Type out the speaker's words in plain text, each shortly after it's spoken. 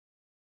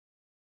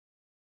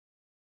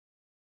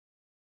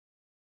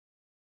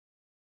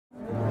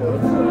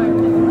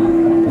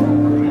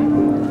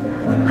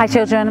Hi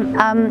children,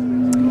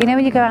 you know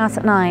when you go out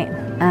at night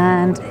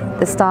and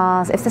the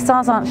stars, if the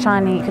stars aren't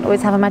shining, you can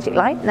always have a magic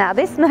light. Now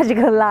this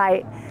magical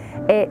light,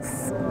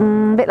 it's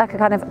a bit like a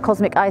kind of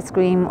cosmic ice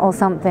cream or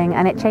something,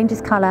 and it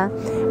changes colour,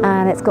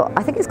 and I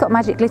think it's got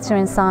magic glitter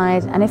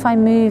inside, and if I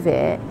move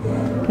it,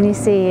 can you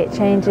see it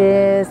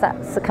changes?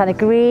 That's a kind of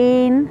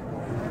green,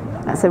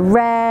 that's a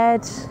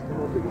red.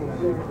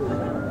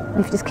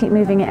 If you just keep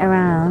moving it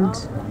around.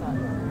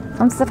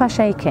 And if I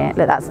shake it,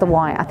 look, that's the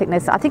white. I think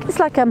it's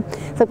like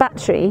it's a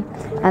battery,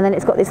 and then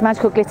it's got this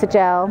magical glitter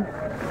gel.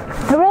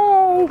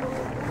 Hooray!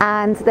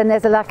 And then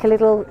there's like a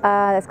little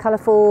there's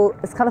colourful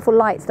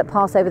lights that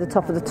pass over the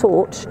top of the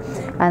torch,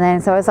 and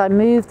then so as I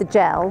move the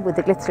gel with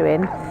the glitter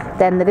in,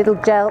 then the little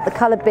gel, the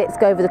coloured bits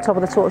go over the top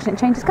of the torch and it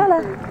changes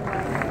colour.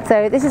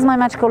 So this is my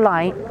magical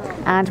light,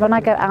 and when I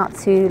go out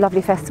to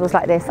lovely festivals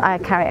like this, I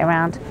carry it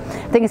around.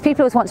 The thing is,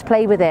 people always want to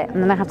play with it,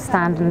 and then I have to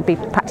stand and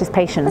practice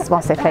patience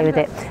whilst they play with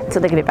it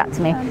until they give it back to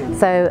me.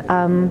 So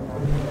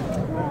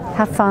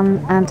have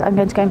fun, and I'm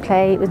going to go and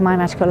play with my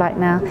magical light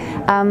now.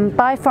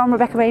 Bye from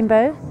Rebecca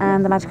Rainbow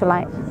and the magical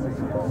light.